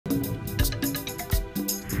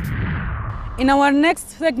In our next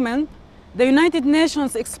segment, the United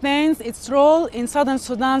Nations explains its role in Southern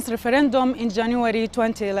Sudan's referendum in January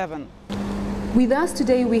 2011. With us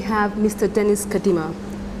today we have Mr. Denis Kadima.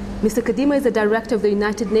 Mr. Kadima is the Director of the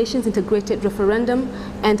United Nations Integrated Referendum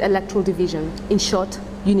and Electoral Division, in short,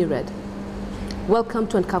 UNIRED. Welcome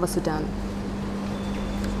to Uncover Sudan.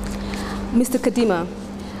 Mr. Kadima,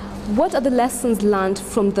 what are the lessons learned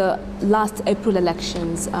from the last April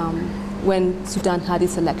elections when Sudan had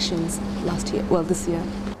its elections last year, well, this year?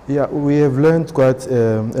 Yeah, we have learned quite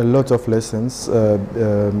a lot of lessons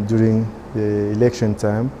during the election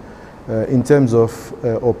time in terms of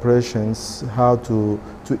operations, how to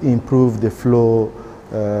improve the flow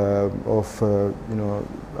of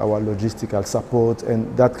our logistical support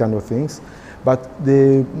and that kind of things. But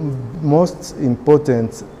the most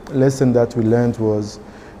important lesson that we learned was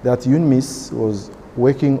that UNMISS was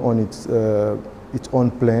working on its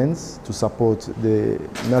own plans to support the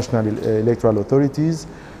national electoral authorities,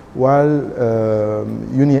 while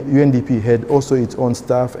UNDP had also its own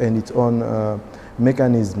staff and its own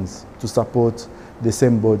mechanisms to support the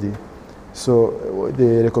same body. So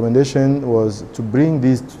the recommendation was to bring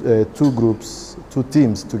these two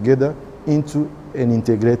teams together into an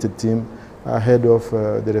integrated team ahead of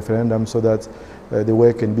the referendum, so that the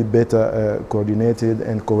work can be better coordinated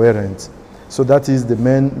and coherent. So that is the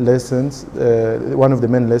main lessons, one of the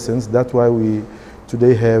main lessons. That's why we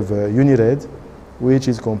today have UNIRED, which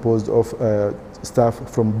is composed of staff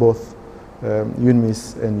from both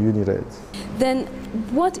UNMISS and UNIRED. Then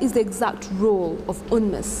what is the exact role of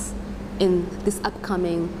UNMISS in this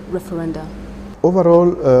upcoming referenda?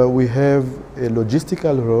 Overall, we have a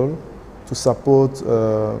logistical role to support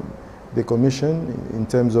the Commission in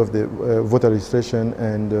terms of the voter registration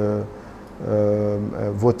and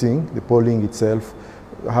voting, the polling itself,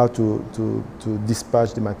 how to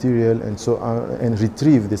dispatch the material and so on, and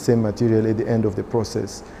retrieve the same material at the end of the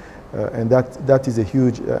process. And that is a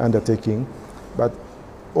huge undertaking. But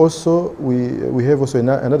also we have also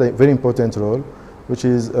another very important role, which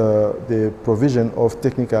is the provision of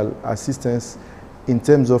technical assistance in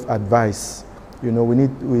terms of advice. You know,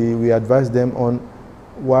 we advise them on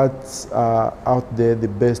what are out there the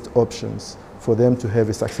best options for them to have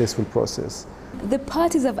a successful process. The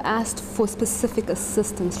parties have asked for specific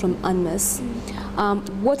assistance from UNMISS.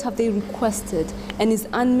 What have they requested, and is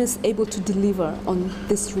UNMISS able to deliver on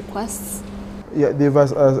these requests? Yeah, they've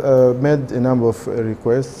made a number of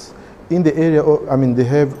requests. In the area, I mean, they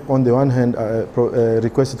have on the one hand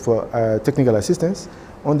requested for technical assistance.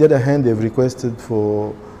 On the other hand, they've requested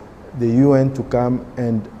for the UN to come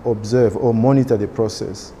and observe or monitor the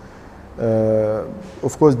process.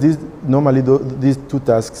 Of course, normally these two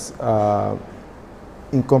tasks are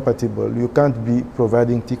incompatible. You can't be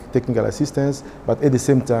providing technical assistance, but at the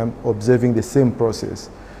same time observing the same process,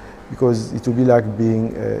 because it will be like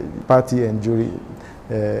being party and jury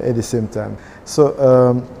at the same time.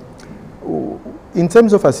 So in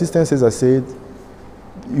terms of assistance, as I said,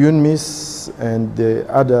 UNMISS and the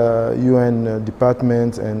other UN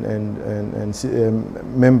departments and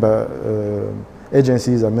member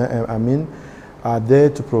agencies, are there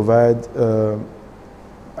to provide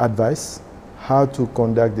advice, how to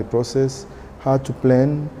conduct the process, how to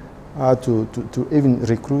plan, how to even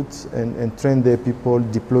recruit and train their people,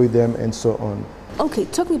 deploy them, and so on. Okay,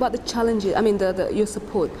 talking about the challenges, I mean your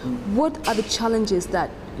support, what are the challenges that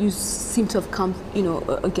you seem to have come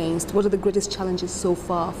against? What are the greatest challenges so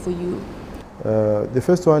far for you? The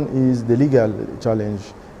first one is the legal challenge.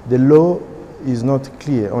 The law is not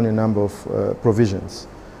clear on a number of provisions,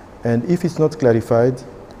 and if it's not clarified,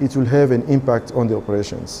 it will have an impact on the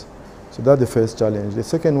operations. So that's the first challenge. The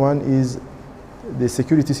second one is the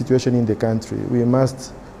security situation in the country. We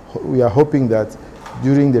are hoping that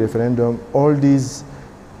during the referendum, all these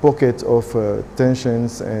pockets of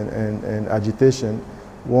tensions and agitation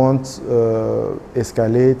won't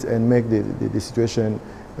escalate and make the situation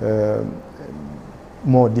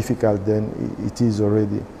more difficult than it is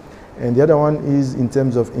already. And the other one is in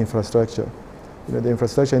terms of infrastructure. You know, the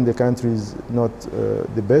infrastructure in the country is not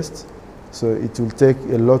the best, so it will take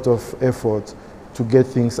a lot of effort to get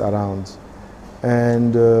things around.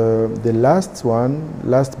 And the last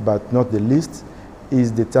but not the least,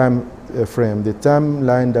 is the time frame. The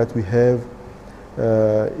timeline that we have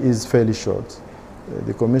is fairly short.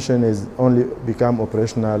 The Commission has only become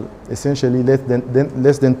operational essentially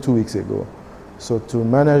less than 2 weeks ago. So to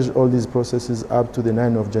manage all these processes up to the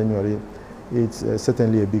 9th of January, it's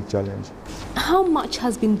certainly a big challenge. How much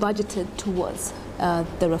has been budgeted towards the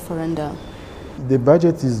referenda? The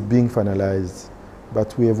budget is being finalized,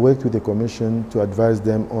 but we have worked with the Commission to advise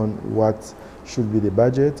them on what should be the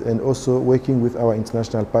budget, and also working with our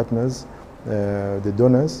international partners the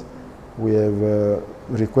donors. We have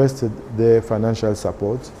requested their financial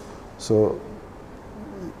support. So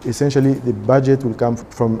essentially the budget will come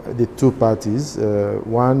from the two parties,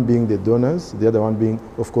 one being the donors, the other one being,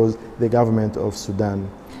 of course, the government of Sudan.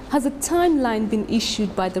 Has a timeline been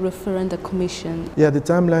issued by the Referendum Commission? Yeah, the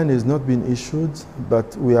timeline has not been issued,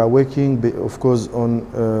 but we are working, of course, on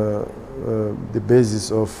the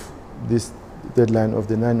basis of this deadline of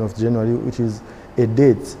the 9th of January, which is a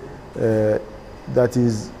date that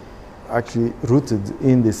is actually rooted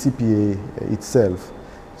in the CPA itself.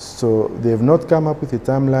 So they have not come up with a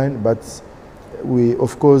timeline, but we,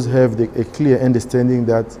 of course, have a clear understanding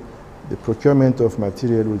that the procurement of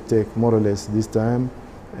material will take more or less this time,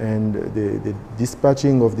 and the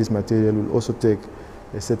dispatching of this material will also take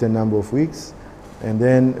a certain number of weeks. And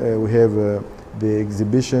then we have the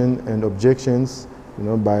exhibition and objections,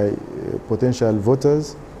 by potential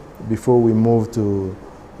voters before we move to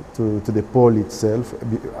the poll itself.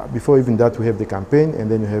 Before even that, we have the campaign, and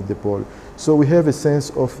then you have the poll. So we have a sense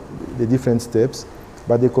of the different steps,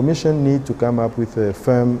 but the Commission need to come up with a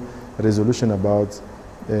firm resolution about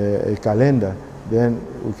a calendar. Then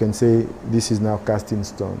we can say this is now cast in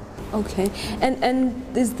stone. Okay, and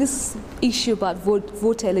there's this issue about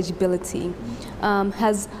voter eligibility.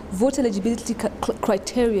 Has voter eligibility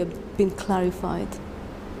criteria been clarified?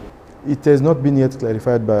 It has not been yet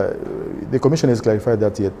clarified, but the Commission has clarified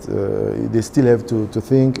that yet. They still have to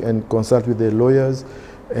think and consult with their lawyers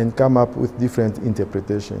and come up with different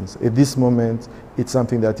interpretations. At this moment, it's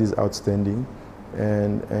something that is outstanding,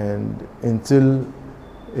 and until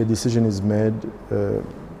a decision is made,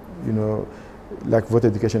 like voter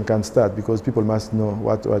education can't start, because people must know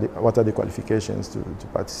what are the qualifications to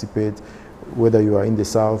participate, whether you are in the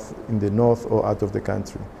south, in the north, or out of the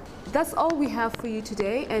country. That's all we have for you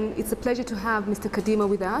today, and it's a pleasure to have Mr. Kadima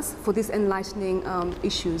with us for these enlightening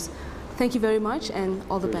issues. Thank you very much, and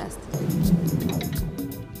all the best.